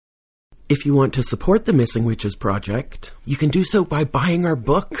If you want to support the Missing Witches Project, you can do so by buying our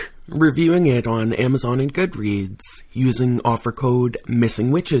book, reviewing it on Amazon and Goodreads, using offer code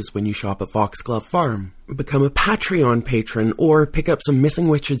Missing Witches when you shop at Foxglove Farm. Become a Patreon patron or pick up some Missing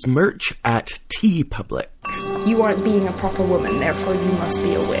Witches merch at TeePublic. You aren't being a proper woman, therefore you must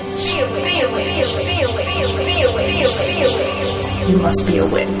be a witch. You must be a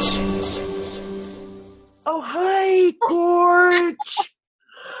witch. Oh, hi, Gorge!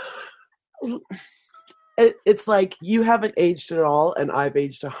 It's like you haven't aged at all, and I've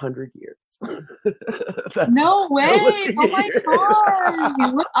aged 100 years. No way! Oh my god, you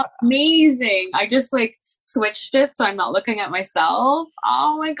look amazing. I just switched it so I'm not looking at myself.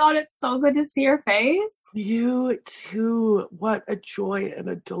 Oh my god, it's so good to see your face. You too. What a joy and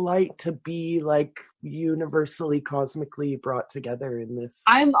a delight to be universally, cosmically brought together in this.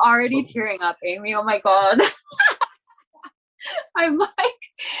 I'm already tearing up, Amy. Oh my god. I'm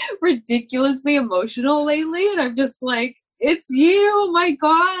ridiculously emotional lately, and I'm just it's you. Oh my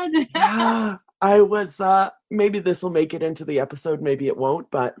god. Yeah, I was maybe this will make it into the episode, maybe it won't,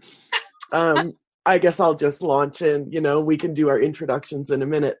 but I guess I'll just launch in. We can do our introductions in a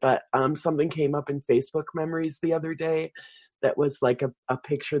minute, but something came up in Facebook memories the other day that was a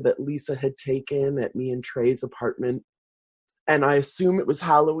picture that Lisa had taken at me and Trey's apartment. And I assume it was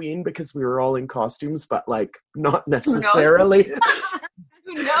Halloween because we were all in costumes, but not necessarily.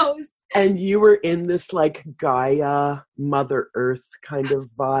 Who knows? And you were in this Gaia, Mother Earth kind of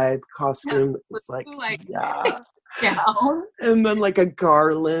vibe costume. It was yeah. Yeah. And then a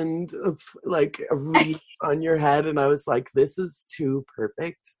garland of a wreath on your head. And I was like, this is too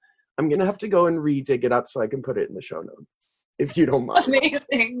perfect. I'm going to have to go and re-dig it up so I can put it in the show notes, if you don't mind.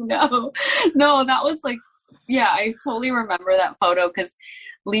 Amazing. No, that was yeah, I totally remember that photo because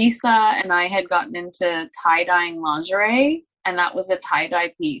Lisa and I had gotten into tie-dyeing lingerie, and that was a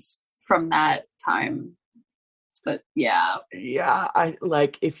tie-dye piece from that time. But yeah. Yeah, I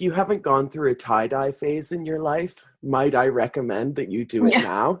if you haven't gone through a tie-dye phase in your life, might I recommend that you do it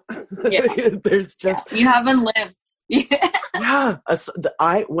now? Yeah. There's just... Yeah, you haven't lived. Yeah.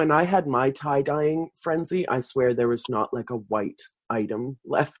 When I had my tie-dyeing frenzy, I swear there was not a white item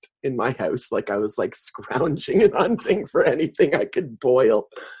left in my house. I was scrounging and hunting for anything I could boil.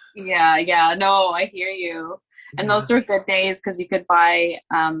 Yeah. No, I hear you. And those were good days because you could buy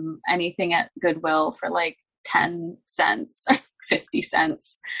anything at Goodwill for 10 cents, 50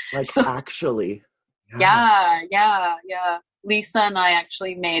 cents. Actually. Yeah. Lisa and I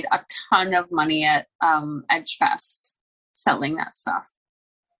actually made a ton of money at Edgefest selling that stuff.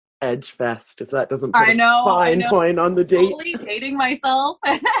 Edgefest, if that doesn't put I know, a fine point on the date. Totally dating myself.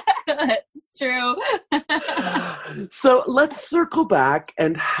 It's true. So let's circle back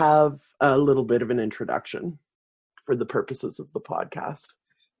and have a little bit of an introduction for the purposes of the podcast.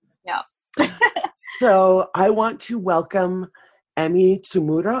 Yeah. So I want to welcome Emi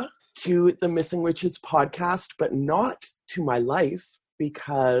Tsumura to the Missing Witches podcast, but not to my life,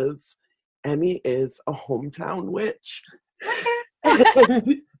 because Emi is a hometown witch.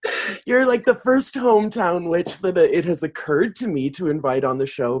 You're the first hometown witch that it has occurred to me to invite on the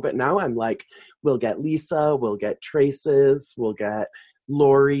show, but now I'm we'll get Lisa, we'll get Traces, we'll get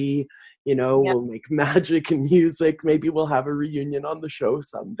Lori, We'll make magic and music. Maybe we'll have a reunion on the show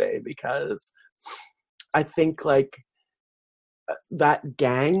someday, because I think that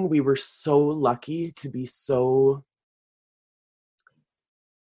gang, we were so lucky to be so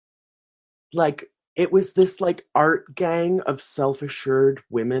it was this art gang of self-assured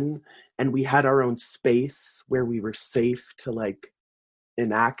women, and we had our own space where we were safe to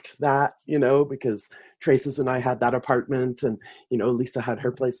enact that, because Traces and I had that apartment, and Lisa had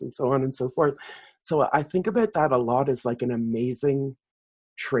her place, and so on and so forth. So I think about that a lot as an amazing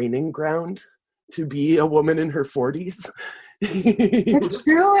training ground to be a woman in her 40s. It's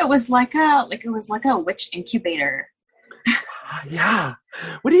true. It was like a witch incubator. Yeah.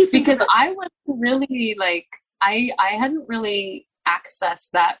 What do you think? Because I wasn't really I hadn't really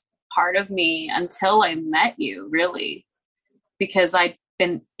accessed that part of me until I met you, really, because I'd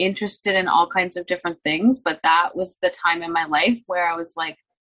been interested in all kinds of different things, but that was the time in my life where I was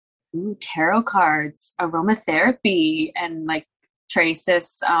ooh, tarot cards, aromatherapy, and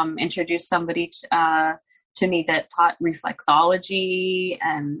Traces introduced somebody to me that taught reflexology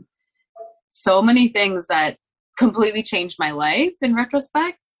and so many things that completely changed my life in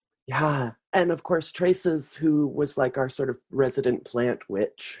retrospect. Yeah. And of course, Traces, who was our sort of resident plant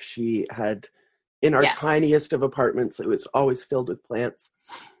witch, she had in our tiniest of apartments, it was always filled with plants.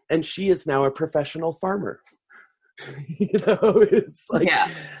 And she is now a professional farmer. It's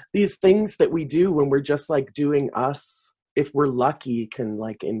these things that we do when we're just doing us if we're lucky, can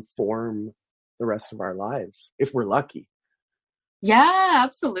like inform the rest of our lives, if we're lucky. Yeah,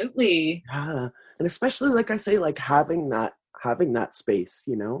 absolutely. Yeah. And especially, like I say, like having that space,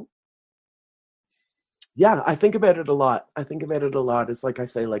 you know? Yeah, I think about it a lot. I think about it a lot as, like I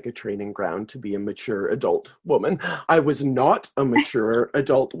say, like a training ground to be a mature adult woman. I was not a mature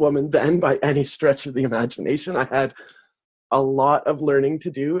adult woman then by any stretch of the imagination. I had a lot of learning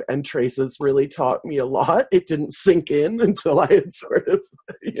to do, and Trace's really taught me a lot. It didn't sink in until I had sort of,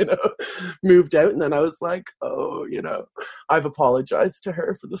 moved out. And then I was like, oh, I've apologized to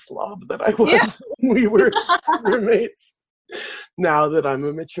her for the slob that I was when we were roommates, now that I'm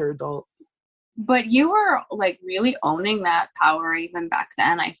a mature adult. But you were like really owning that power even back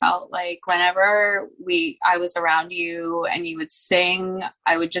then. I felt like whenever I was around you and you would sing,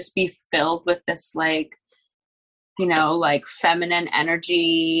 I would just be filled with this like, like feminine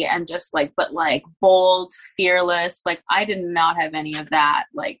energy and just like, but like bold, fearless. Like I did not have any of that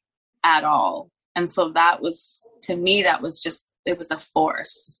like at all. And so that was, to me, that was just, it was a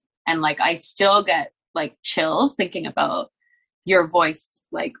force. And like, I still get like chills thinking about your voice,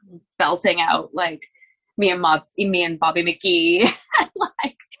 like belting out like me and Bobby McGee.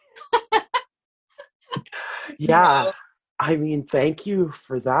 Like, yeah, I mean, thank you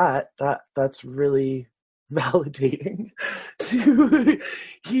for that. That's really validating to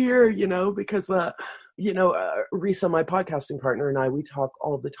hear, because Risa, my podcasting partner, and I, we talk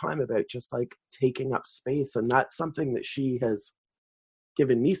all the time about just like taking up space, and that's something that she has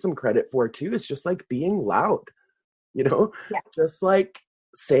given me some credit for too, is just like being loud, just like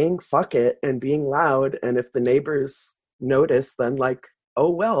saying fuck it and being loud. And if the neighbors notice, then like, oh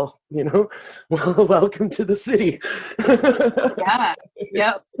well, well, welcome to the city. Yeah.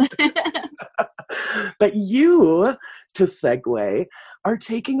 Yep. But you, to segue, are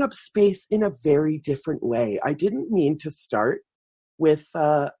taking up space in a very different way. I didn't mean to start with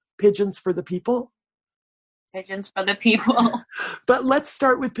Pigeons for the People. Pigeons for the People. But let's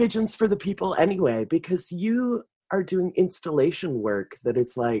start with Pigeons for the People anyway, because you are doing installation work that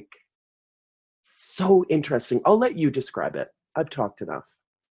is like so interesting. I'll let you describe it. I've talked enough.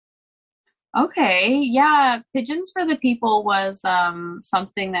 Okay. Yeah. Pigeons for the People was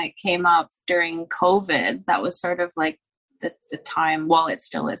something that came up during COVID. That was sort of like the time, well, it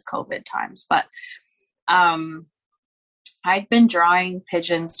still is COVID times, but I'd been drawing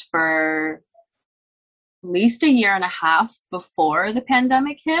pigeons for at least a year and a half before the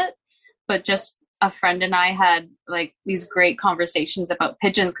pandemic hit, but just a friend and I had like these great conversations about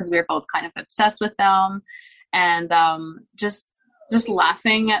pigeons because we were both kind of obsessed with them, and just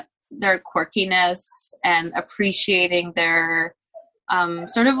laughing at their quirkiness and appreciating their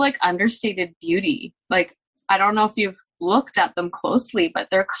sort of like understated beauty. Like, I don't know if you've looked at them closely, but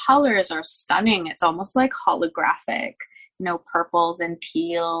their colors are stunning. It's almost like holographic, purples and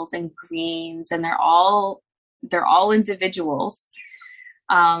teals and greens, and they're all individuals.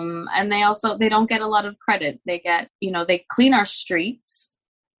 And they don't get a lot of credit. They get, they clean our streets,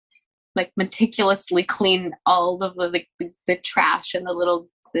 like meticulously clean all of the trash and the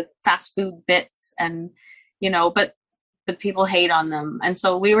fast food bits, and, but people hate on them. And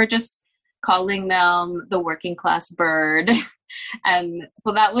so we were just calling them the working class bird. And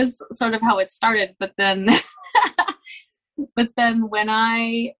so that was sort of how it started. But then, when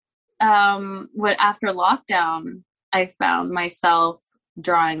after lockdown, I found myself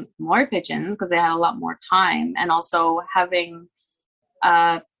drawing more pigeons because I had a lot more time, and also having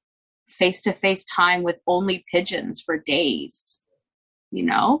face-to-face time with only pigeons for days,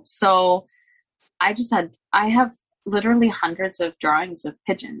 so I have literally hundreds of drawings of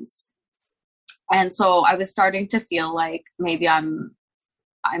pigeons. And so I was starting to feel like maybe I'm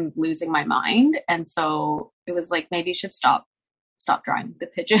losing my mind. And so it was like, maybe you should stop drawing the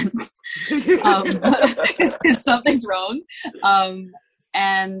pigeons. Because something's wrong.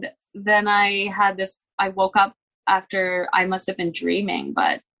 And then I woke up after, I must have been dreaming,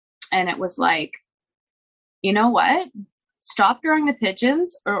 and it was like, you know what? Stop drawing the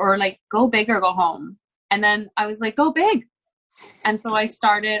pigeons or like go big or go home. And then I was like, go big. And so I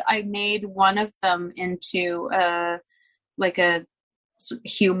made one of them into like a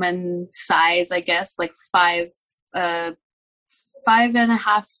human size, I guess, like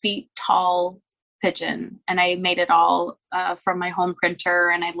 5.5 feet tall pigeon. And I made it all from my home printer,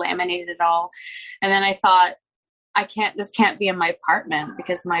 and I laminated it all. And then I thought, this can't be in my apartment,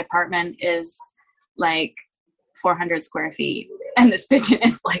 because my apartment is like 400 square feet and this pigeon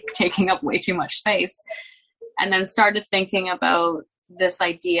is like taking up way too much space. And then started thinking about this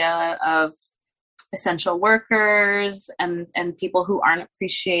idea of essential workers and people who aren't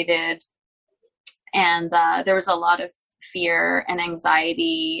appreciated. And there was a lot of fear and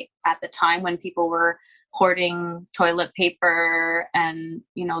anxiety at the time when people were hoarding toilet paper and,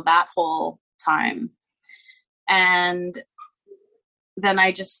 you know, that whole time. And then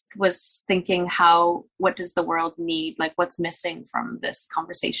I just was thinking, what does the world need? Like, what's missing from this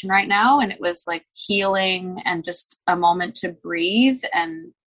conversation right now? And it was like healing and just a moment to breathe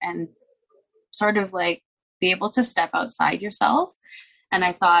and sort of like be able to step outside yourself. And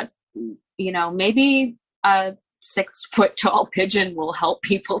I thought, you know, maybe a 6-foot tall pigeon will help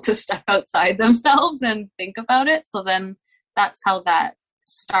people to step outside themselves and think about it. So then that's how that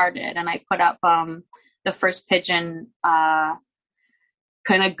started. And I put up the first pigeon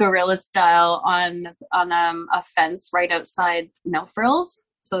kind of guerrilla style on a fence right outside No Frills.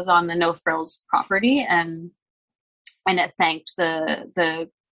 So it was on the No Frills property, and it thanked the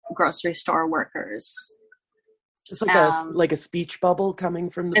grocery store workers. It's like a speech bubble coming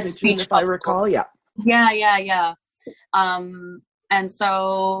from the pigeon, if I recall. Yeah. Yeah. And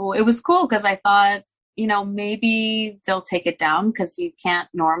so it was cool because I thought, you know, maybe they'll take it down because you can't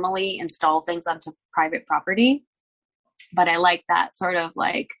normally install things onto private property. But I like that sort of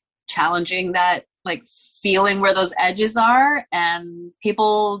like challenging that, like feeling where those edges are, and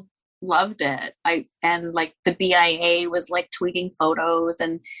people loved it. And like the BIA was like tweeting photos,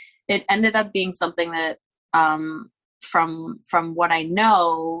 and it ended up being something that from what I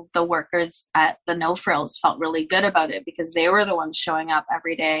know, the workers at the No Frills felt really good about it because they were the ones showing up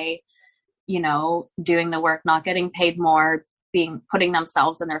every day, you know, doing the work, not getting paid more, putting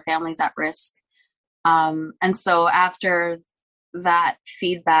themselves and their families at risk. And so after that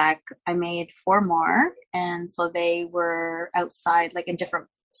feedback, I made 4 more. And so they were outside, like in different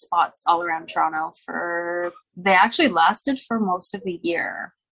spots all around Toronto they actually lasted for most of the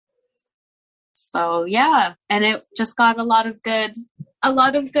year. So yeah, and it just got a lot of good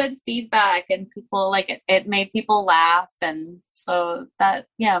feedback, and people like it made people laugh. And so that,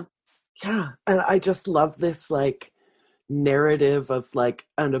 yeah. Yeah. And I just love this like narrative of like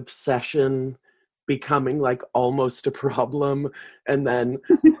an obsession becoming like almost a problem, and then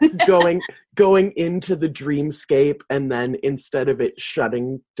going into the dreamscape, and then instead of it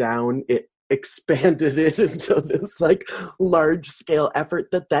shutting down, it expanded it into this like large scale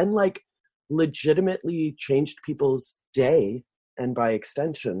effort that then like legitimately changed people's day, and by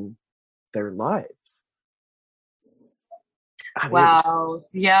extension their lives. Wow.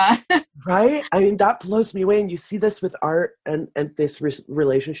 Yeah. Right? I mean, that blows me away. And you see this with art and this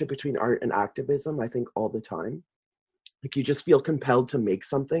relationship between art and activism, I think, all the time. Like, you just feel compelled to make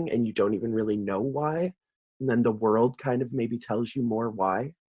something and you don't even really know why. And then the world kind of maybe tells you more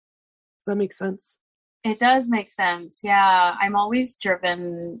why. Does that make sense? It does make sense. Yeah. I'm always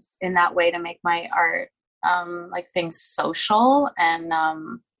driven in that way to make my art, like things social. And,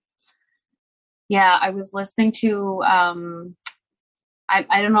 yeah, I was listening to,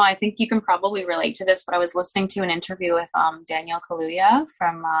 I don't know, I think you can probably relate to this, but I was listening to an interview with Daniel Kaluuya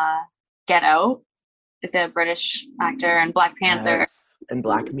from Get Out, the British actor, and Black Panther. Yes. And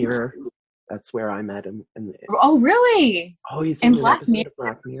Black Mirror. That's where I met him. Oh, really? Oh, he's in an episode of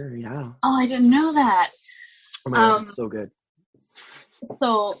Black Mirror, yeah. Oh, I didn't know that. Oh my God, it's so good.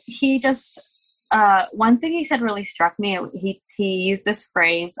 So he just, one thing he said really struck me. He used this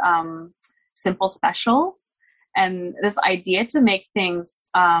phrase, simple special, and this idea to make things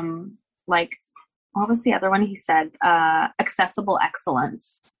like, what was the other one he said? Accessible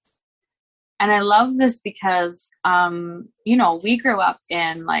excellence. And I love this because, you know, we grew up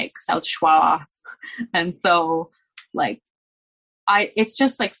in like South Shore. And so like, it's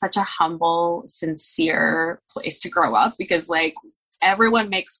just like such a humble, sincere place to grow up, because like everyone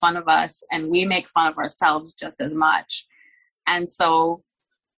makes fun of us and we make fun of ourselves just as much. And so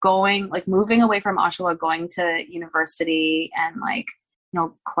moving away from Oshawa, going to university and like, you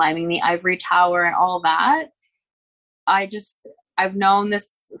know, climbing the ivory tower and all that, I've known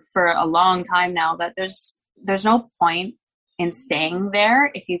this for a long time now that there's no point in staying there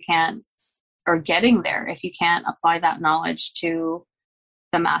if you can't, or getting there if you can't apply that knowledge to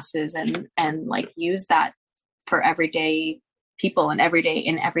the masses and like use that for everyday people and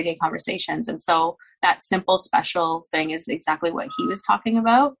everyday conversations. And so that simple special thing is exactly what he was talking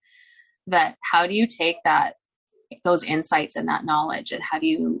about. That how do you take those insights and that knowledge, and how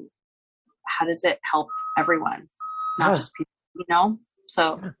does it help everyone, not just people, you know?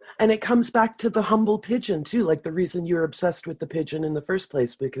 So, and it comes back to the humble pigeon too. Like, the reason you were obsessed with the pigeon in the first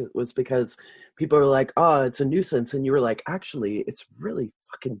place was because people were like, "Oh, it's a nuisance," and you were like, "Actually, it's really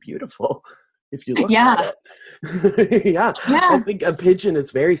fucking beautiful if you look at it." Yeah. I think a pigeon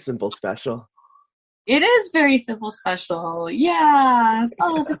is very simple special. It is very simple special. Yeah.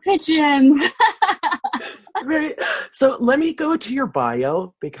 Oh, the pigeons. Right. So let me go to your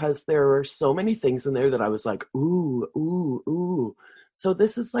bio because there were so many things in there that I was like, ooh, ooh, ooh. So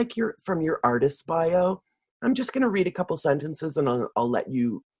this is like from your artist bio. I'm just going to read a couple sentences and I'll let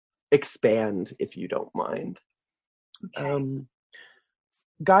you expand if you don't mind. Okay.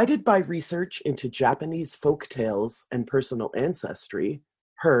 Guided by research into Japanese folk tales and personal ancestry,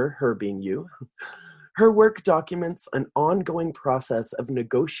 her being you, her work documents an ongoing process of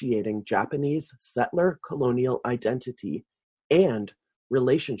negotiating Japanese settler colonial identity and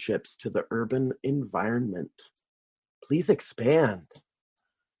relationships to the urban environment. Please expand.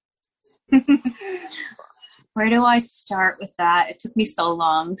 Where do I start with that? It took me so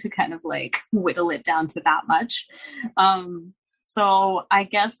long to kind of like whittle it down to that much. So I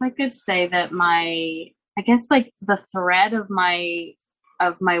guess I could say that like the thread of my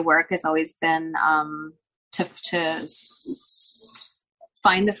work has always been to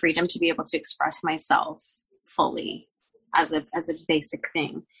find the freedom to be able to express myself fully as a basic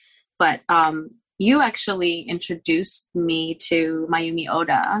thing. But you actually introduced me to Mayumi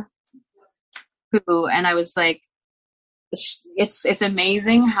Oda, and I was like, it's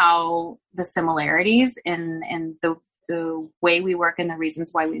amazing how the similarities in the way we work and the reasons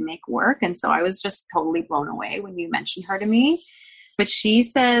why we make work. And so I was just totally blown away when you mentioned her to me. But she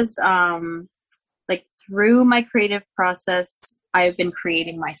says, like, through my creative process, I've been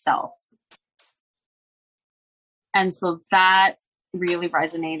creating myself. And so that really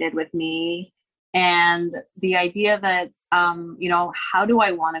resonated with me. And the idea that, how do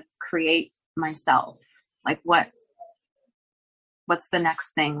I want to create myself? Like, what's the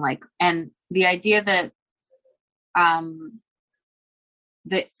next thing? Like, and the idea that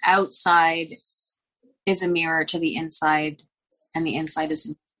the outside is a mirror to the inside and the inside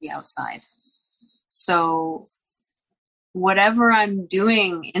is the outside. So whatever I'm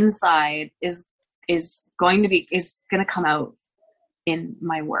doing inside is going to come out in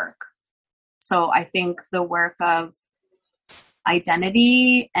my work. So I think the work of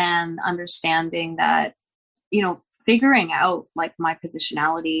identity and understanding that, figuring out like my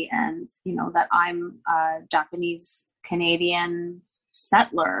positionality and, that I'm a Japanese Canadian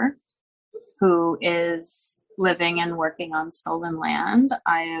settler who is living and working on stolen land.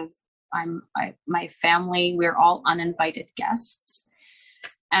 My family, we're all uninvited guests.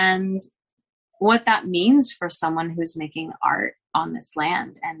 And what that means for someone who's making art on this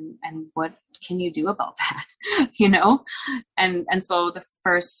land and what can you do about that, And so the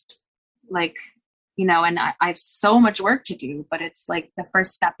first, like, and I have so much work to do, but it's like the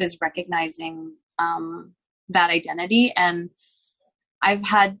first step is recognizing that identity. And I've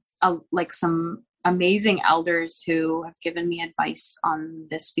had some amazing elders who have given me advice on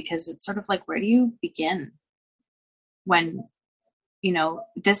this, because it's sort of like, where do you begin when,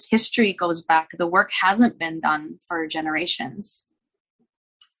 this history goes back, the work hasn't been done for generations.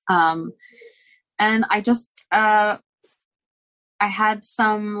 And I just, I had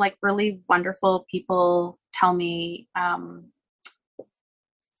some like really wonderful people tell me,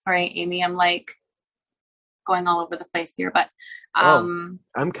 sorry, Amy, I'm like going all over the place here, but I'm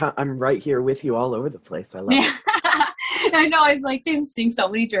right here with you all over the place. I love it. I know I'm seeing so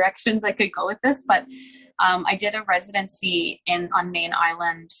many directions I could go with this, but I did a residency on Main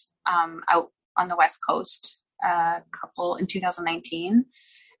Island, out on the West Coast, in 2019,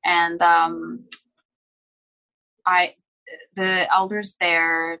 and the elders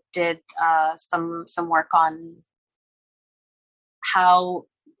there did some work on how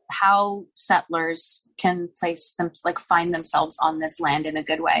settlers can find themselves on this land in a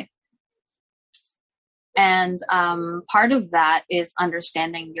good way. And part of that is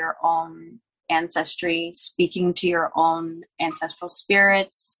understanding your own ancestry, speaking to your own ancestral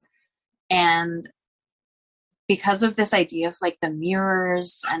spirits. And because of this idea of like the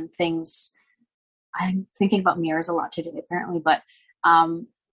mirrors and things, I'm thinking about mirrors a lot today, apparently, but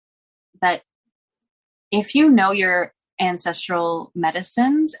that if you know your ancestral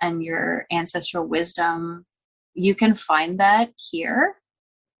medicines and your ancestral wisdom, you can find that here.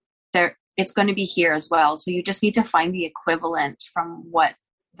 It's going to be here as well. So you just need to find the equivalent from what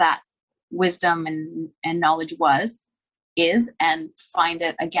that wisdom and knowledge is, and find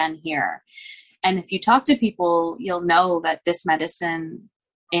it again here. And if you talk to people, you'll know that this medicine,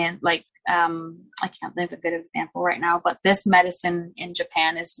 and like, I can't think of a good example right now, but this medicine in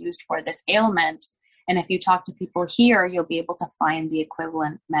Japan is used for this ailment. And if you talk to people here, you'll be able to find the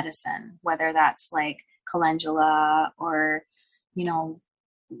equivalent medicine, whether that's like calendula or,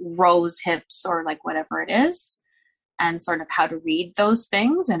 rose hips or like whatever it is, and sort of how to read those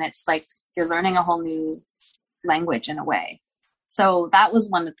things. And it's like you're learning a whole new language in a way. So that was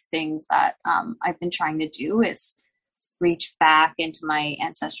one of the things that I've been trying to do, is reach back into my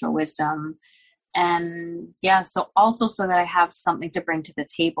ancestral wisdom. And yeah, so also so that I have something to bring to the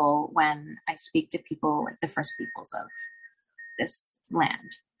table when I speak to people, like the first peoples of this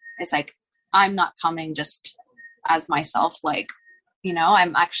land. It's like, I'm not coming just as myself, like, you know,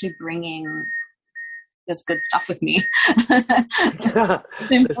 I'm actually bringing this good stuff with me.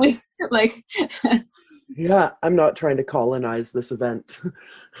 Simply, like, yeah, I'm not trying to colonize this event.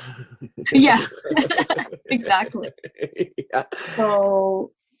 yeah, exactly. Yeah.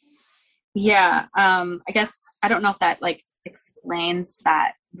 So yeah, I guess I don't know if that like explains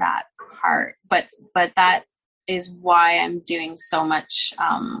that part, but that is why I'm doing so much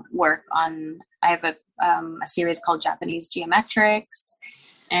work on. I have a series called Japanese Geometrics,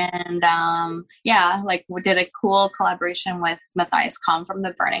 and yeah, like we did a cool collaboration with Matthias Kahn from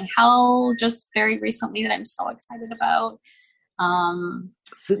the Burning Hell just very recently that I'm so excited about.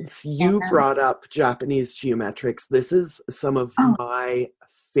 Since you brought up Japanese Geometrics, this is some of my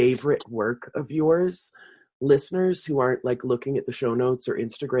favorite work of yours. Listeners who aren't like looking at the show notes or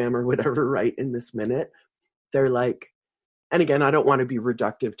Instagram or whatever right in this minute, they're like, and again, I don't want to be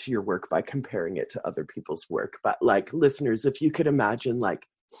reductive to your work by comparing it to other people's work, but like listeners, if you could imagine like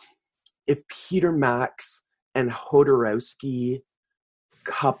if Peter Max and Jodorowsky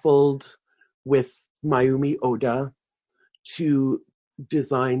coupled with Mayumi Oda to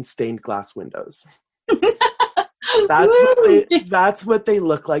design stained glass windows. That's what they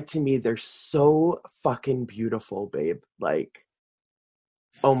look like to me. They're so fucking beautiful, babe. Like,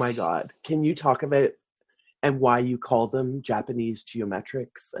 oh my God. Can you talk about and why you call them Japanese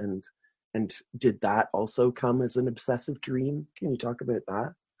Geometrics, and did that also come as an obsessive dream? Can you talk about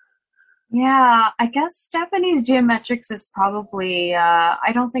that? Yeah, I guess Japanese Geometrics is probably,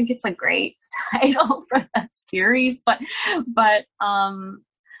 I don't think it's a great title for that series, but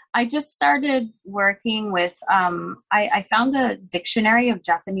I just started working with, I found a dictionary of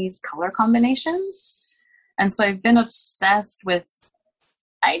Japanese color combinations. And so I've been obsessed with,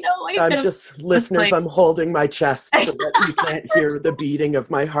 listeners, like, I'm holding my chest so that you can't hear the beating of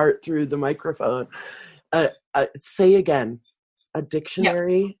my heart through the microphone. Say again, a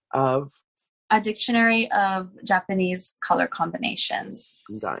dictionary of Japanese color combinations.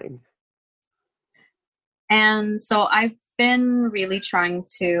 I'm dying. And so I've been really trying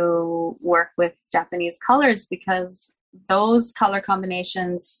to work with Japanese colors because those color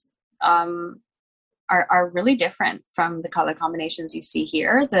combinations are really different from the color combinations you see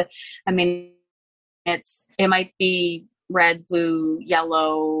here. It might be red, blue,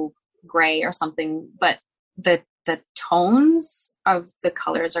 yellow, gray, or something, but the tones of the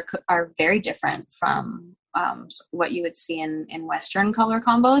colors are very different from what you would see in Western color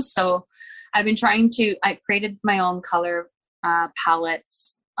combos. So I've been I created my own color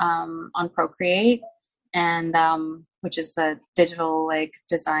palettes on Procreate, and which is a digital like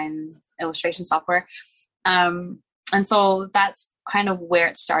design illustration software. And so that's kind of where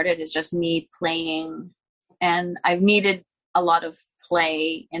it started, is just me playing. And I've needed a lot of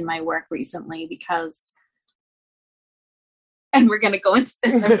play in my work recently because, and we're going to go into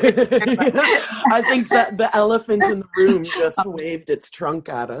this. I think that the elephant in the room just waved its trunk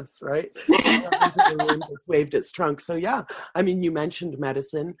at us, right? The elephant in the room just waved its trunk. So yeah, I mean, you mentioned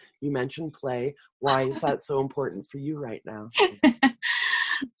medicine, you mentioned play. Why is that so important for you right now?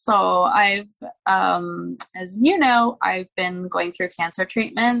 So I've, as you know, I've been going through cancer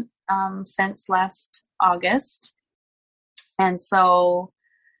treatment since last August. And so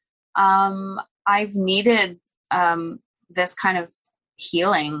I've needed this kind of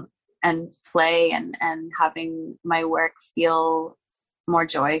healing and play and having my work feel more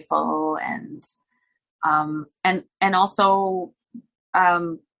joyful and also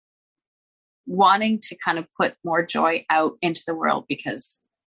wanting to kind of put more joy out into the world, because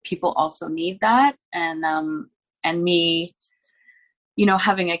people also need that. And me,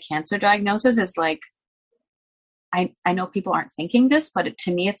 having a cancer diagnosis is like, I know people aren't thinking this, but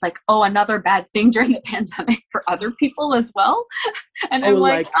to me, it's like, another bad thing during the pandemic for other people as well. And I'm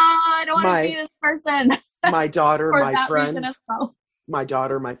like, I don't want to be this person. My daughter, my friend, my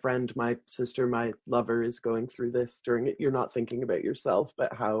daughter, my friend, my sister, my lover is going through this during it. You're not thinking about yourself,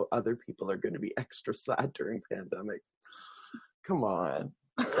 but how other people are going to be extra sad during pandemic. Come on.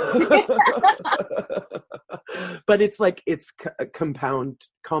 But it's like, it's a compound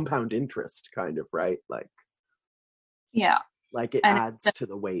interest kind of, right? Like, yeah, like it adds to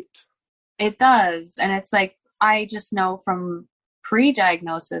the weight. It does. And it's like, I just know from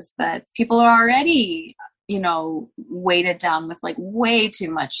pre-diagnosis that people are already, weighted down with like way too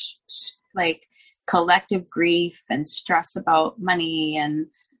much like collective grief and stress about money and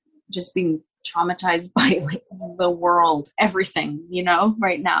just being traumatized by like the world, everything, you know,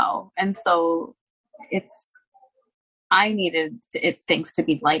 right now. And so I needed things to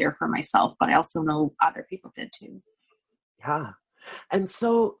be lighter for myself, but I also know other people did too. Yeah. And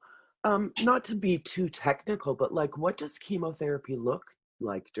so, not to be too technical, but like, what does chemotherapy look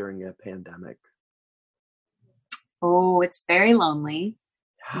like during a pandemic? Oh, it's very lonely.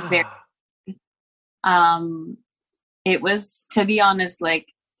 Very, it was, to be honest, like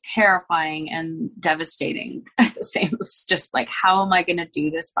terrifying and devastating at the same. It was just like, how am I going to do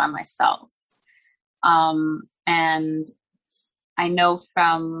this by myself? And I know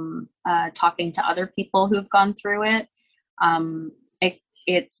from talking to other people who've gone through it,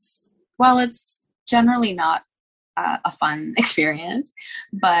 it's generally not a fun experience,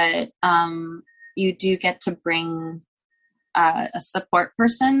 but you do get to bring a support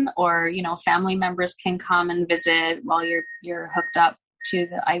person, or, you know, family members can come and visit while you're hooked up to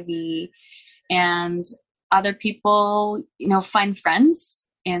the IV, and other people, you know, find friends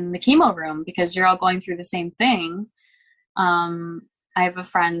in the chemo room because you're all going through the same thing. I have a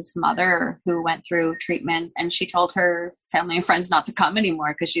friend's mother who went through treatment, and she told her family and friends not to come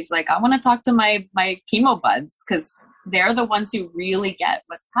anymore because she's like, I want to talk to my chemo buds because they're the ones who really get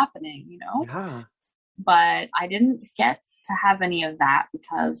what's happening, you know? Yeah. But I didn't get to have any of that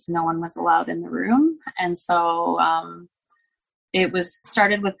because no one was allowed in the room. And so it was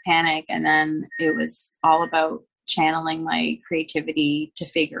started with panic, and then it was all about channeling my creativity to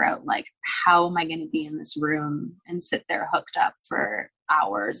figure out, like, how am I going to be in this room and sit there hooked up for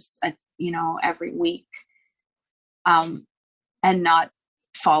hours, you know, every week, and not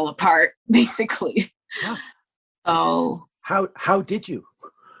fall apart, basically. Yeah. So how did you?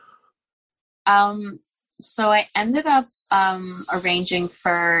 So I ended up arranging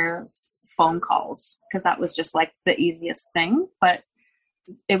for phone calls because that was just like the easiest thing. But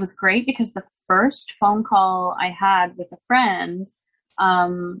it was great because the first phone call I had with a friend,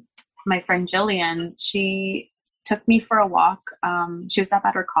 my friend Jillian, she took me for a walk. She was up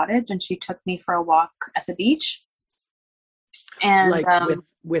at her cottage, and she took me for a walk at the beach. And like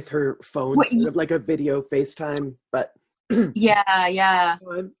with her phone, sort of like a video FaceTime, but yeah.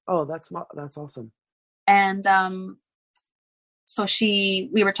 Oh, that's awesome. And so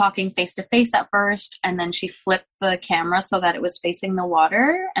we were talking face to face at first, and then she flipped the camera so that it was facing the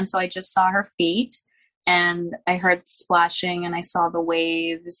water. And so I just saw her feet, and I heard the splashing, and I saw the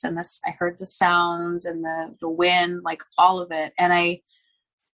waves, and I heard the sounds and the wind, like all of it. And I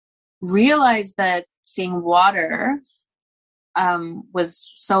realized that seeing water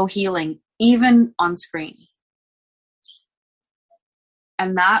was so healing, even on screen.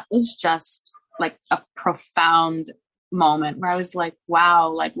 And that was just like a profound moment where I was like, wow,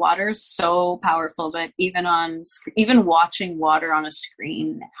 like water is so powerful, but even watching water on a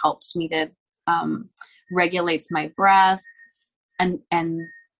screen helps me to regulates my breath. And I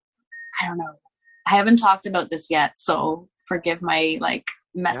don't know, I haven't talked about this yet, so forgive my like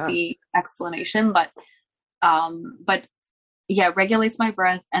messy explanation, but yeah, regulates my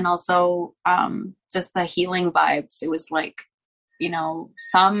breath, and also just the healing vibes. It was like, you know,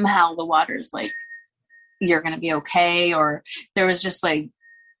 somehow the water's like, you're going to be okay. Or there was just like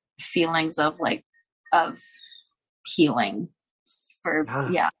feelings of healing for,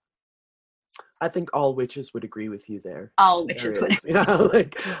 yeah. I think all witches would agree with you there. All witches would. Yeah,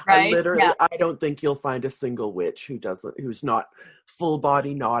 like right? I don't think you'll find a single witch who's not full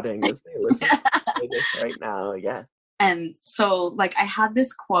body nodding as they listen to this right now. Yeah. And so like I had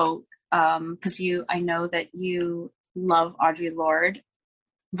this quote, because I know that you love Audre Lorde,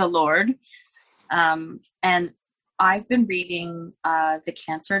 the Lord. And I've been reading the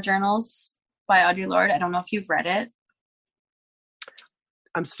Cancer Journals by Audre Lorde. I don't know if you've read it.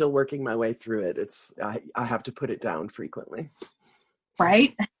 I'm still working my way through it. I have to put it down frequently.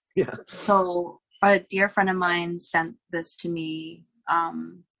 Right? Yeah. So a dear friend of mine sent this to me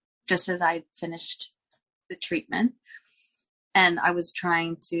just as I finished the treatment. And I was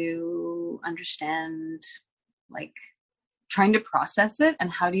trying to understand, like, trying to process it.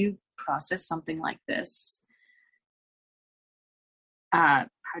 And how do you process something like this? How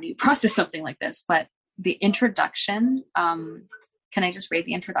do you process something like this? But the introduction, can I just read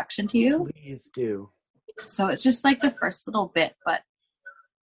the introduction to you? Please do. So it's just like the first little bit, but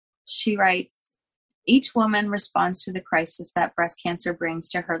she writes, each woman responds to the crisis that breast cancer brings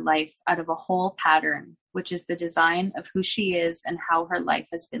to her life out of a whole pattern, which is the design of who she is and how her life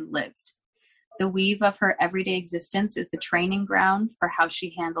has been lived. The weave of her everyday existence is the training ground for how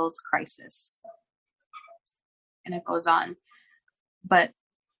she handles crisis. And it goes on. But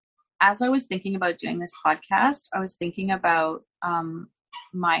as I was thinking about doing this podcast, I was thinking about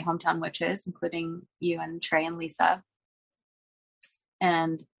my hometown witches, including you and Trey and Lisa,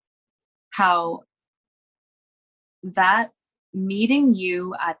 and how that meeting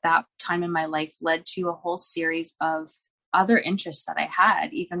you at that time in my life led to a whole series of other interests that I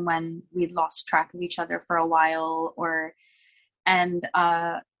had, even when we'd lost track of each other for a while, and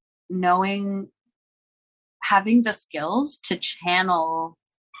having the skills to channel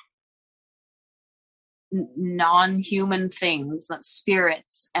non-human things, like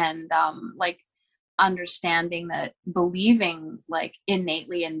spirits, and like understanding that, believing like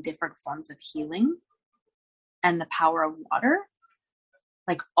innately in different forms of healing and the power of water,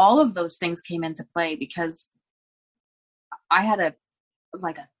 like all of those things came into play because I had a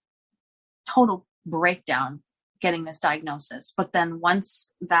total breakdown getting this diagnosis. But then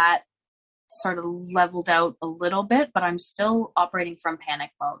once that sort of leveled out a little bit, but I'm still operating from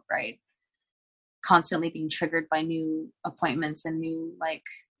panic mode, right? Constantly being triggered by new appointments and new like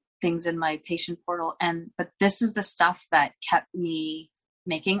things in my patient portal. But this is the stuff that kept me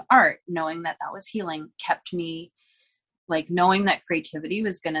making art, knowing that was healing, kept me like knowing that creativity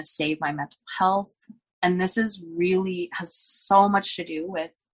was going to save my mental health. And this is really has so much to do with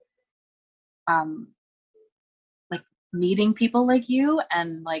like meeting people like you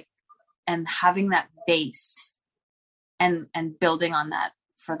and having that base and building on that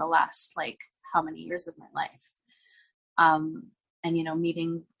for the last like how many years of my life. And, you know,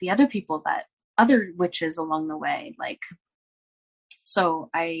 meeting the other people other witches along the way. Like, so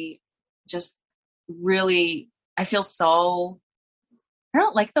I just really, I feel so, I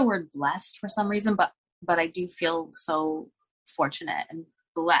don't like the word blessed for some reason, but I do feel so fortunate and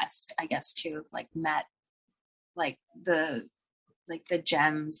blessed, I guess, to have like met like the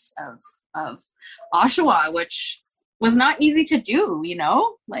gems of Oshawa, which was not easy to do, you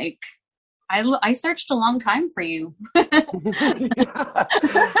know, like I searched a long time for you. Yeah.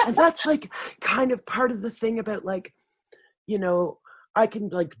 And that's like kind of part of the thing about like, you know, I can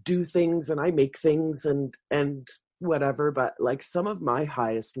like do things and I make things and whatever, but like some of my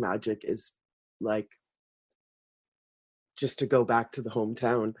highest magic is like, just to go back to the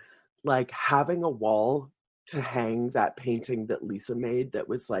hometown, like having a wall to hang that painting that Lisa made that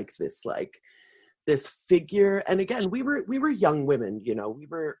was like this figure. And again, we were young women, you know, we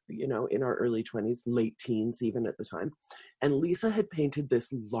were, you know, in our early 20s, late teens even at the time. And Lisa had painted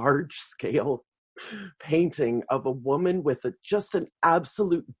this large scale painting of a woman with just an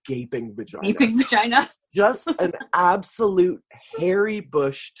absolute gaping vagina. Just an absolute hairy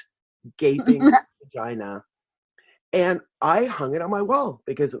bushed gaping vagina. And I hung it on my wall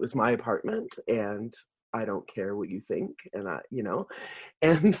because it was my apartment and I don't care what you think. And you know,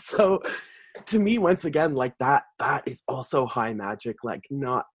 and so to me, once again, like that is also high magic. Like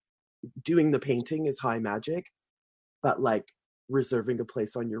not doing the painting is high magic, but like reserving a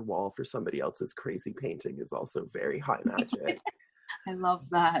place on your wall for somebody else's crazy painting is also very high magic. I love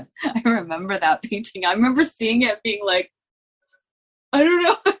that. I remember that painting. I remember seeing it being like, I don't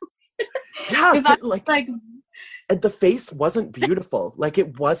know. Yeah, like the face wasn't beautiful. Like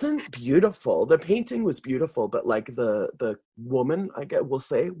it wasn't beautiful. The painting was beautiful, but like the woman, we'll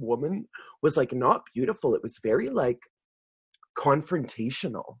say woman, was like not beautiful. It was very like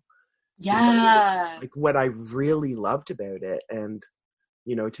confrontational. Yeah. You know? Like what I really loved about it. And,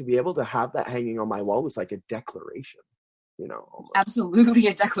 you know, to be able to have that hanging on my wall was like a declaration, you know. Almost. Absolutely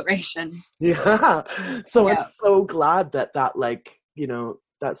a declaration. Yeah. So I'm so glad that like, you know,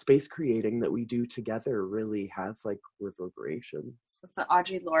 that space creating that we do together really has like reverberations. With the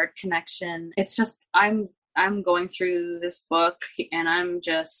Audre Lorde connection, it's just I'm going through this book and I'm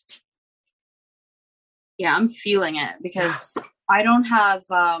just I'm feeling it because I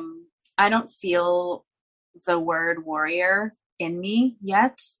don't feel the word warrior in me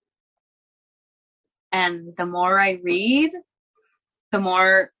yet. And the more I read, the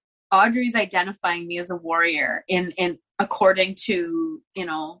more Audrey's identifying me as a warrior in according to, you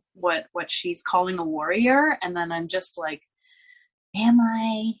know, what she's calling a warrior. And then I'm just like, am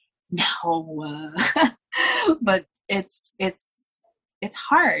I? No. But it's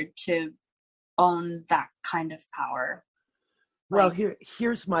hard to own that kind of power. Well,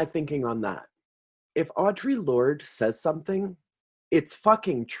 here's my thinking on that. If Audre Lorde says something, it's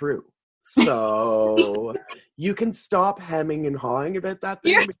fucking true. So you can stop hemming and hawing about that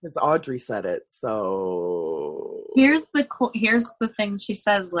thing because Audrey said it. So here's the thing she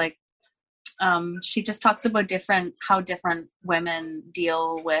says, like, she just talks about how different women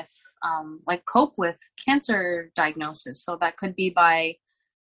deal with, like cope with cancer diagnosis. So that could be by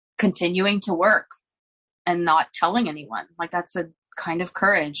continuing to work and not telling anyone. Like that's a kind of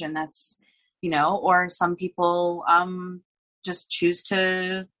courage, and that's, or some people just choose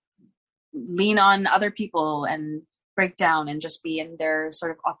to lean on other people and break down and just be in their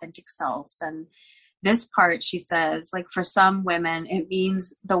sort of authentic selves. And this part, she says, like, for some women, it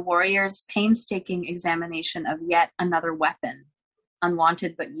means the warrior's painstaking examination of yet another weapon,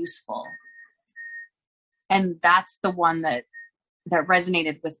 unwanted but useful. And that's the one that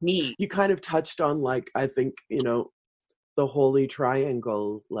resonated with me. You kind of touched on, like, I think, the holy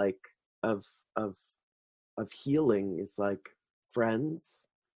triangle, like, of healing is like friends,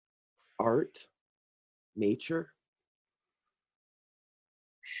 art, nature,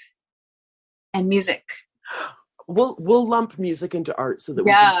 and music. We'll lump music into art so that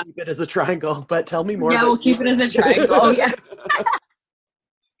we can keep it as a triangle. But tell me more. Yeah, we'll keep it as a triangle. Yeah.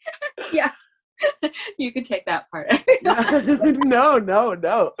 Yeah. You could take that part. No.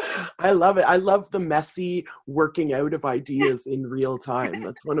 I love it. I love the messy working out of ideas in real time.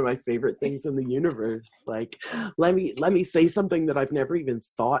 That's one of my favorite things in the universe. Like, let me say something that I've never even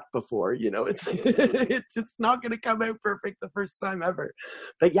thought before. It's not going to come out perfect the first time ever.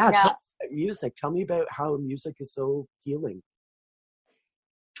 But yeah. Tell me about music. Tell me about how music is so healing.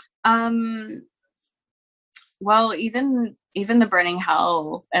 Well, even the Burning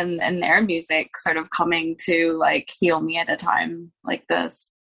Hell and their music sort of coming to like heal me at a time like this.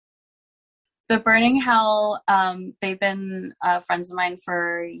 The Burning Hell, they've been friends of mine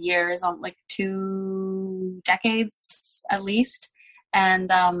for years, like 2 decades at least. And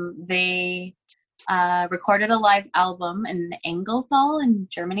they recorded a live album in Engelthal in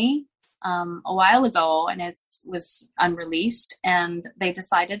Germany a while ago, and it was unreleased, and they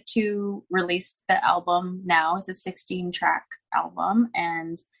decided to release the album now as a 16-track album,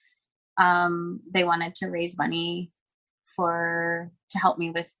 and they wanted to raise money to help me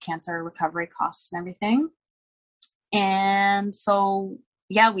with cancer recovery costs and everything. And so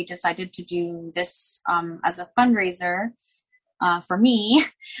we decided to do this as a fundraiser for me,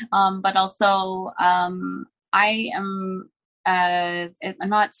 but also I'm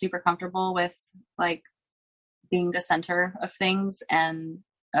not super comfortable with like being the center of things, and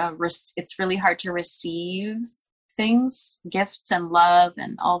it's really hard to receive things, gifts and love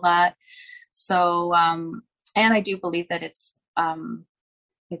and all that. So, and I do believe that it's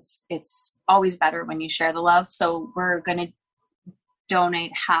always better when you share the love. So we're going to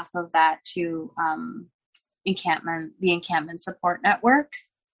donate half of that to the Encampment Support Network,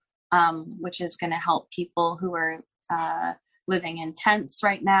 which is going to help people who are living in tents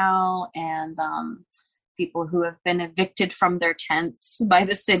right now, and people who have been evicted from their tents by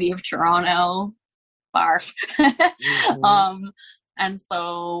the city of Toronto. Barf. Mm-hmm. And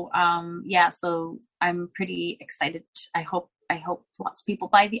so so I'm pretty excited. I hope lots of people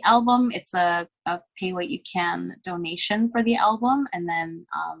buy the album. It's a pay what you can donation for the album, and then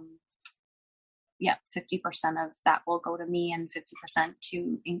 50% of that will go to me and 50%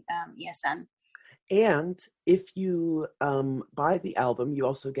 to ESN. And if you buy the album, you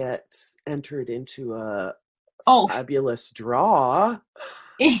also get entered into a fabulous draw.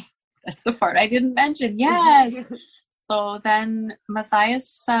 That's the part I didn't mention. Yes. So then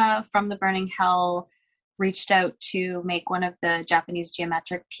Matthias from the Burning Hell reached out to make one of the Japanese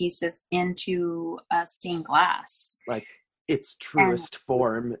geometric pieces into stained glass. Like its truest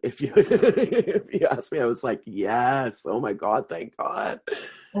form. If you ask me, I was like, yes. Oh my God. Thank God.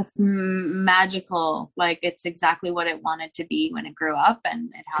 It's magical. Like it's exactly what it wanted to be when it grew up,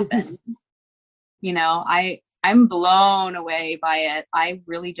 and it happened. I'm blown away by it. I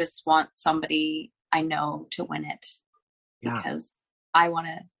really just want somebody I know to win it, because I want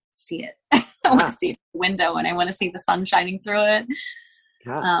to see it. I want to see it in the window, and I want to see the sun shining through it.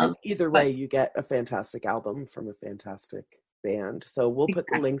 Yeah. And either way, you get a fantastic album from a fantastic band. So we'll put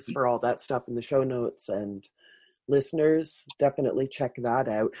the links for all that stuff in the show notes, and listeners, definitely check that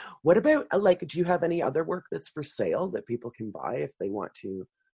out. What about, do you have any other work that's for sale that people can buy if they want to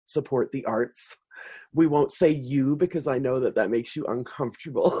support the arts? We won't say you, because I know that makes you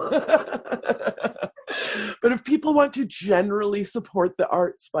uncomfortable. But if people want to generally support the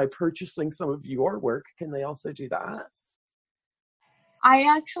arts by purchasing some of your work, can they also do that?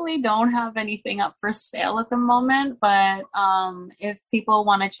 I actually don't have anything up for sale at the moment, but if people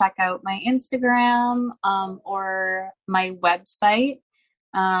want to check out my Instagram or my website,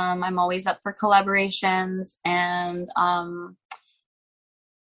 I'm always up for collaborations, and one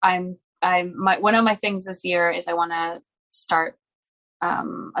of my things this year is I want to start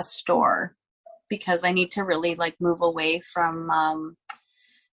a store, because I need to really move away from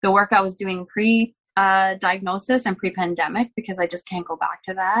the work I was doing pre-diagnosis and pre-pandemic, because I just can't go back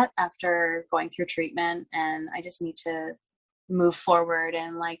to that after going through treatment, and I just need to move forward,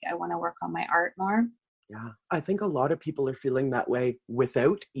 and like I want to work on my art more. Yeah, I think a lot of people are feeling that way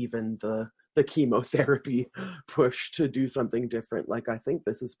without even the chemotherapy push to do something different. Like, I think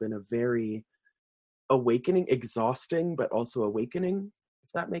this has been a very awakening, exhausting, but also awakening,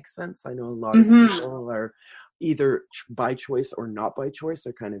 if that makes sense. I know a lot of people are either by choice or not by choice,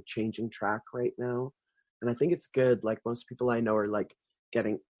 they're kind of changing track right now. And I think it's good. Like, most people I know are like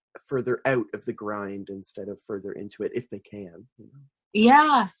getting further out of the grind instead of further into it if they can, you know?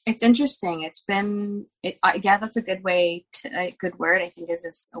 Yeah, it's interesting. It's been, yeah, that's a good way to, a good word, I think, is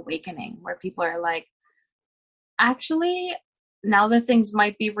this awakening where people are like, actually, now that things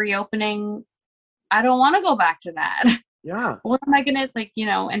might be reopening, I don't want to go back to that. Yeah. What am I going to, like, you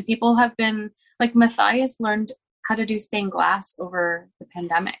know, and people have been, like, Matthias learned how to do stained glass over the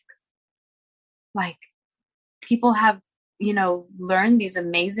pandemic. Like, people have, you know, learned these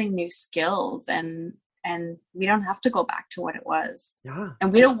amazing new skills, and we don't have to go back to what it was. Yeah.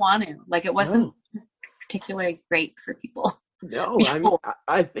 And we don't want to. Like, it wasn't particularly great for people. No, I mean,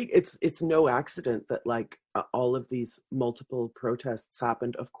 I think it's no accident that like all of these multiple protests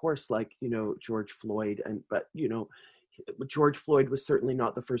happened. Of course, like, you know, George Floyd, but you know, George Floyd was certainly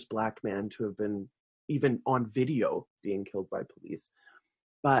not the first Black man to have been even on video being killed by police.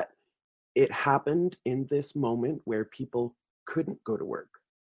 But it happened in this moment where people couldn't go to work.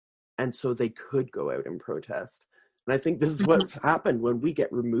 And so they could go out and protest. And I think this is what's happened when we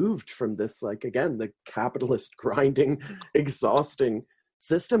get removed from this, like, again, the capitalist grinding, exhausting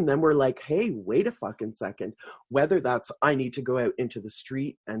system. Then we're like, hey, wait a fucking second. Whether that's I need to go out into the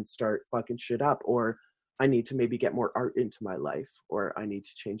street and start fucking shit up, or I need to maybe get more art into my life, or I need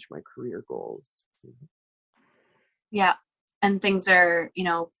to change my career goals. Yeah. And things are, you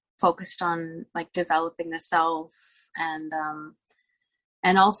know, focused on like developing the self,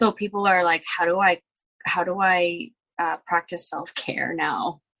 and also people are like, how do I practice self-care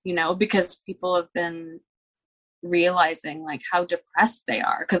now, you know, because people have been realizing like how depressed they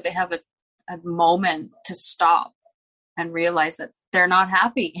are because they have a moment to stop and realize that they're not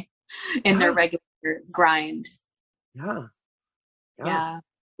happy in their regular grind. Yeah.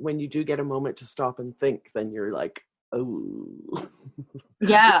 When you do get a moment to stop and think, then you're like, oh.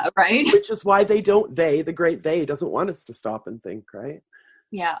 Yeah, right. Which is why the great they doesn't want us to stop and think, right?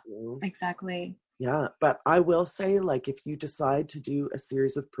 Yeah, you know? Exactly. Yeah, but I will say, like, if you decide to do a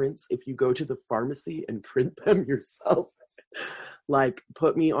series of prints, if you go to the pharmacy and print them yourself, like,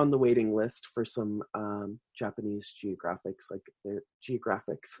 put me on the waiting list for some Japanese geographics, like their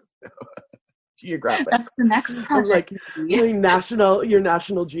geographics. Geographics. That's the next project. I'm like, your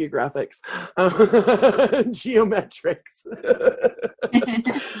national geographics, geometrics.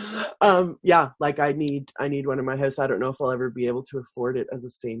 Yeah, like I need one in my house. I don't know if I'll ever be able to afford it as a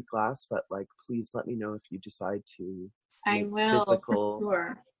stained glass, but like, please let me know if you decide to. I will, physical for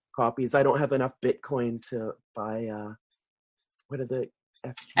sure. Copies. I don't have enough Bitcoin to buy. What are the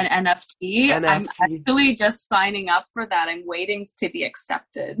FTs? An NFT? I'm actually just signing up for that. I'm waiting to be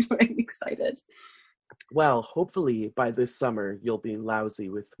accepted. I'm excited. Well, hopefully by this summer you'll be lousy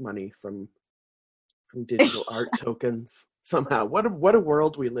with money from digital art tokens somehow. What a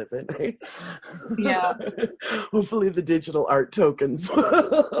world we live in, right? Yeah. Hopefully the digital art tokens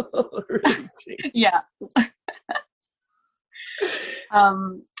will really change. Yeah.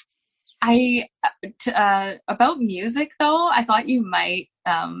 About music though, I thought you might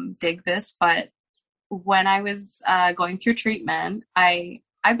dig this, but when I was going through treatment,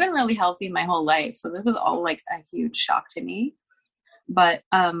 I've been really healthy my whole life, so this was all like a huge shock to me. But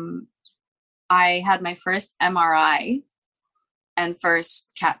I had my first MRI and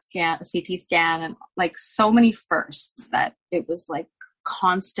first CAT scan, CT scan, and like so many firsts that it was like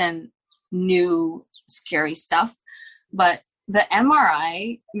constant new scary stuff. But the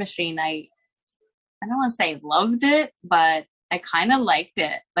MRI machine, I don't want to say loved it, but I kind of liked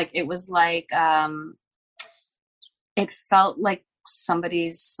it. Like, it was like, it felt like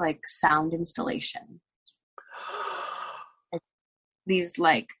somebody's like sound installation. These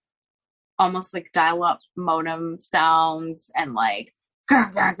like almost like dial-up modem sounds, and like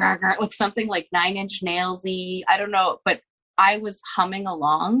grr, grr, grr, grr, like something like Nine Inch Nails-y. I don't know, but I was humming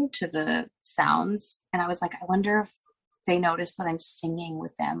along to the sounds, and I was like, I wonder if they noticed that I'm singing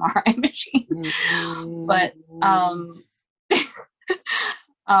with the MRI machine. But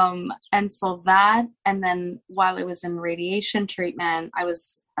and so that, and then while I was in radiation treatment, I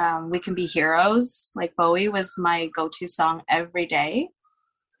was We Can Be Heroes, like Bowie was my go-to song every day.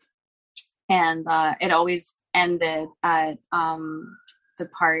 And it always ended at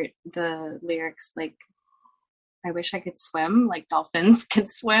the lyrics, like, I wish I could swim like dolphins can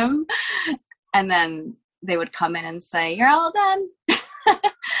swim. And then they would come in and say, "You're all done."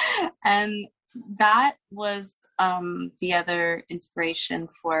 And that was the other inspiration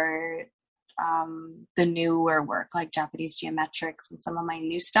for the newer work, like Japanese geometrics and some of my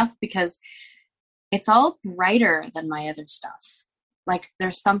new stuff, because it's all brighter than my other stuff. Like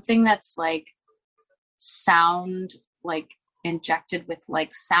there's something that's like sound, like injected with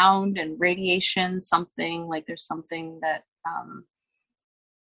like sound and radiation, something like there's something that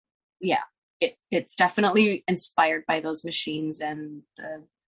it's definitely inspired by those machines and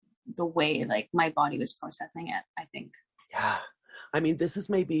the way like my body was processing it, I think. Yeah. I mean, this is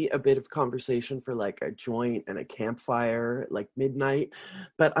maybe a bit of conversation for like a joint and a campfire, like midnight.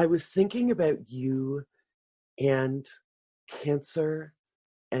 But I was thinking about you and cancer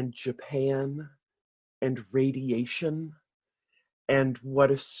and Japan and radiation and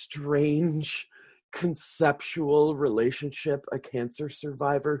what a strange conceptual relationship a cancer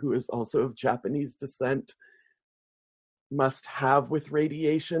survivor who is also of Japanese descent must have with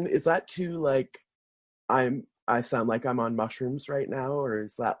radiation. Is that too like I sound like I'm on mushrooms right now, or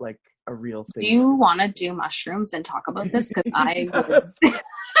is that like a real thing? Do you want to do mushrooms and talk about this? Because I would.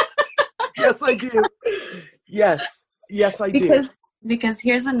 Yes, I do. Yes, I do. Because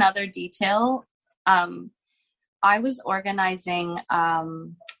here's another detail. I was organizing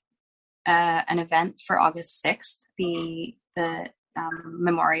an event for August 6th, the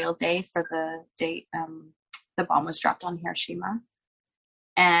Memorial Day for the date the bomb was dropped on Hiroshima,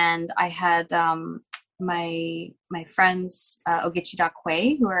 and I had my friends Ogechi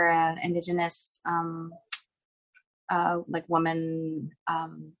Dakwe, who are an indigenous like woman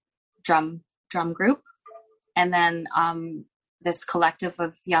drum group, and then this collective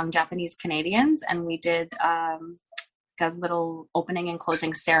of young Japanese Canadians, and we did a little opening and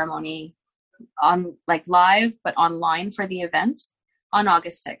closing ceremony on like live but online for the event on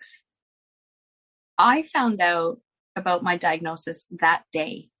August 6th. I found out about my diagnosis that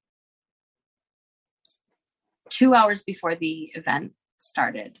day, 2 hours before the event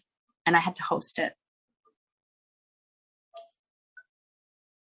started, and I had to host it.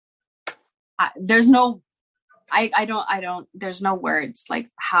 There's no words like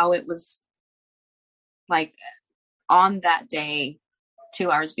how it was like on that day,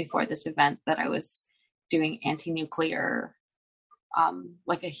 2 hours before this event, that I was doing anti-nuclear,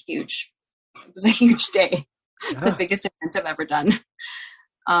 like it was a huge day, the biggest event I've ever done.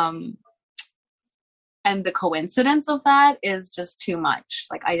 And the coincidence of that is just too much.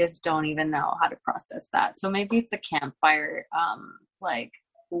 Like, I just don't even know how to process that. So maybe it's a campfire, like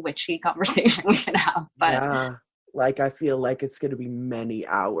witchy conversation we can have. But yeah, like I feel like it's going to be many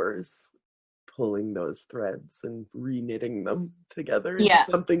hours pulling those threads and re-knitting them together into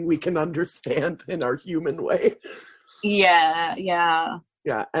something we can understand in our human way. Yeah.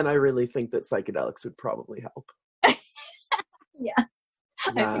 Yeah, and I really think that psychedelics would probably help. Yes,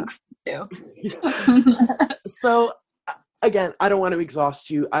 yeah. I think so too. Yeah. So, again, I don't want to exhaust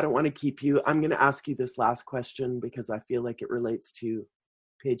you. I don't want to keep you. I'm going to ask you this last question because I feel like it relates to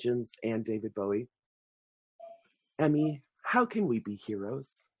pigeons and David Bowie. Emmy, how can we be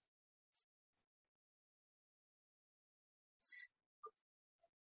heroes?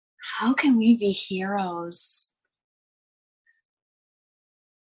 How can we be heroes?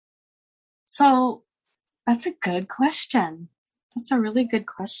 So that's a good question. That's a really good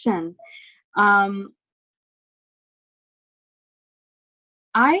question.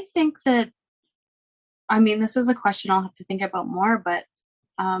 I think that, I mean, this is a question I'll have to think about more, but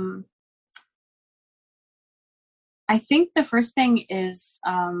I think the first thing is,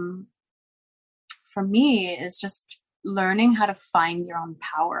 for me, is just learning how to find your own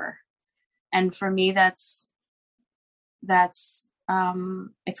power. And for me, that's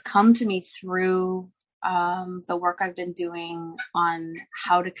it's come to me through the work I've been doing on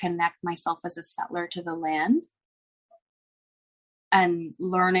how to connect myself as a settler to the land, and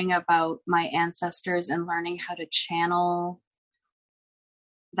learning about my ancestors and learning how to channel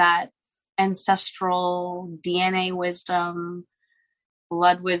that ancestral DNA wisdom,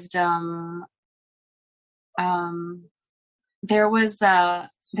 blood wisdom. There was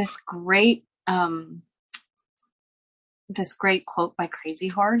this great quote by Crazy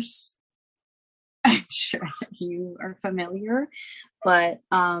Horse. I'm sure that you are familiar, but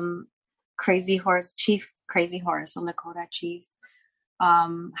Chief Crazy Horse, a Lakota chief,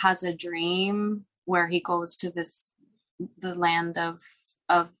 has a dream where he goes to the land of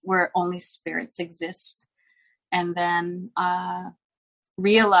where only spirits exist, and then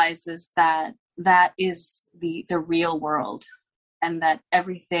realizes that is the real world, and that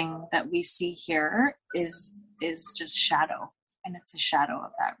everything that we see here is just shadow, and it's a shadow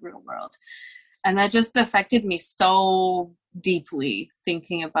of that real world. And that just affected me so deeply,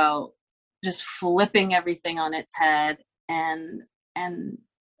 thinking about just flipping everything on its head and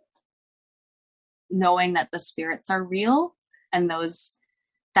knowing that the spirits are real, and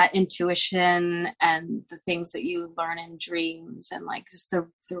that intuition and the things that you learn in dreams, and like just the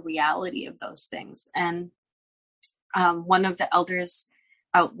reality of those things. And one of the elders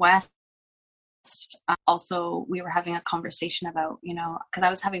out west, also, we were having a conversation about, because I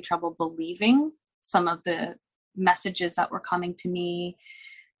was having trouble believing some of the messages that were coming to me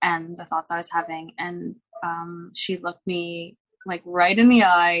and the thoughts I was having. And she looked me like right in the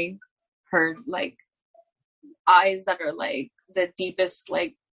eye, her like eyes that are like the deepest,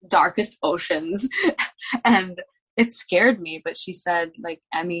 like darkest oceans. And it scared me, but she said, like,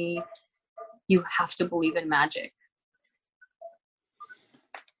 Emmy, you have to believe in magic.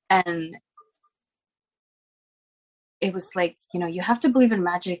 And it was like, you have to believe in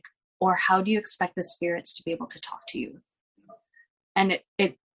magic, or how do you expect the spirits to be able to talk to you? And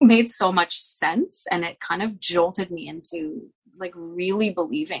it made so much sense, and it kind of jolted me into like really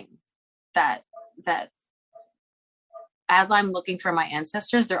believing that as I'm looking for my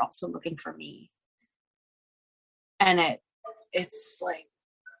ancestors, they're also looking for me. And it's like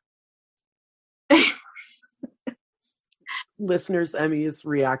listeners, Emmy is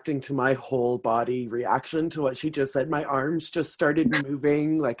reacting to my whole body reaction to what she just said. My arms just started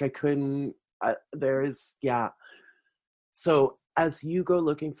moving like I couldn't. So as you go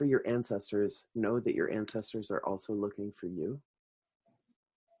looking for your ancestors, know that your ancestors are also looking for you.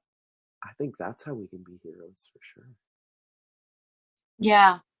 I think that's how we can be heroes, for sure.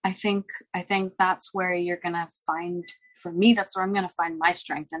 Yeah, I think that's where you're gonna find, for me, that's where I'm gonna find my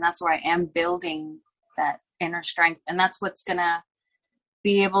strength, and that's where I am building that inner strength, and that's what's gonna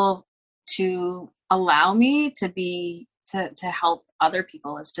be able to allow me to help other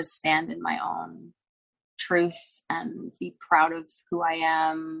people, is to stand in my own truth and be proud of who I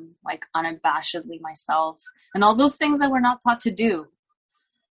am, like unabashedly myself, and all those things that we're not taught to do.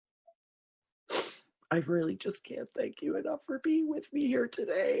 I really just can't thank you enough for being with me here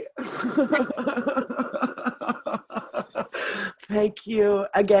today. Thank you.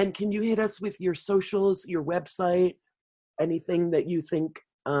 Again, can you hit us with your socials, your website, anything that you think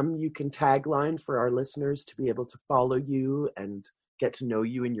you can tagline for our listeners to be able to follow you and get to know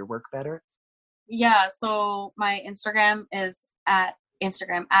you and your work better? Yeah, so my Instagram is at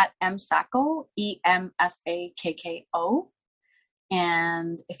msakko, EMSAKKO.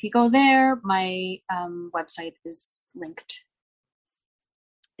 And if you go there, my website is linked.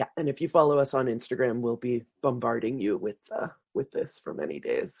 Yeah, and if you follow us on Instagram, we'll be bombarding you with this for many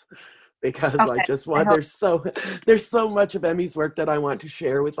days, because okay. I just want there's so much of Emmy's work that I want to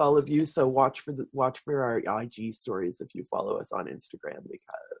share with all of you. So watch for our IG stories if you follow us on Instagram, because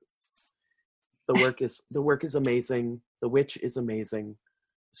the work is amazing. The witch is amazing.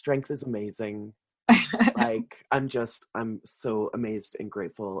 Strength is amazing. Like, I'm so amazed and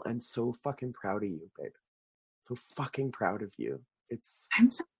grateful and so fucking proud of you, babe. So fucking proud of you. I'm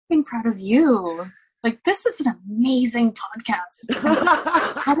so fucking proud of you. Like, this is an amazing podcast.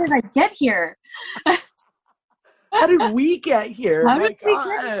 How did I get here? How did we get here? How did we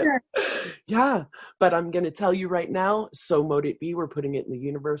get here? Yeah, but I'm going to tell you right now, so mote it be. We're putting it in the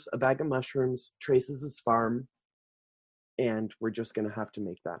universe. A bag of mushrooms, Traces' farm, and we're just going to have to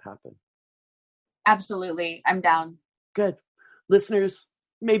make that happen. Absolutely. I'm down. Good. Listeners,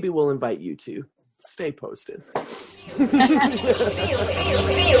 maybe we'll invite you to. Stay posted. You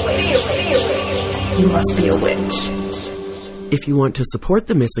must be a witch. If you want to support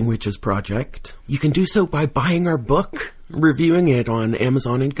the Missing Witches Project, you can do so by buying our book, reviewing it on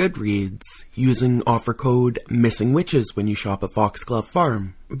Amazon and Goodreads, using offer code Missing Witches when you shop at Foxglove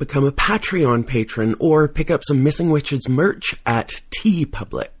Farm, become a Patreon patron, or pick up some Missing Witches merch at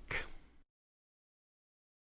TeePublic.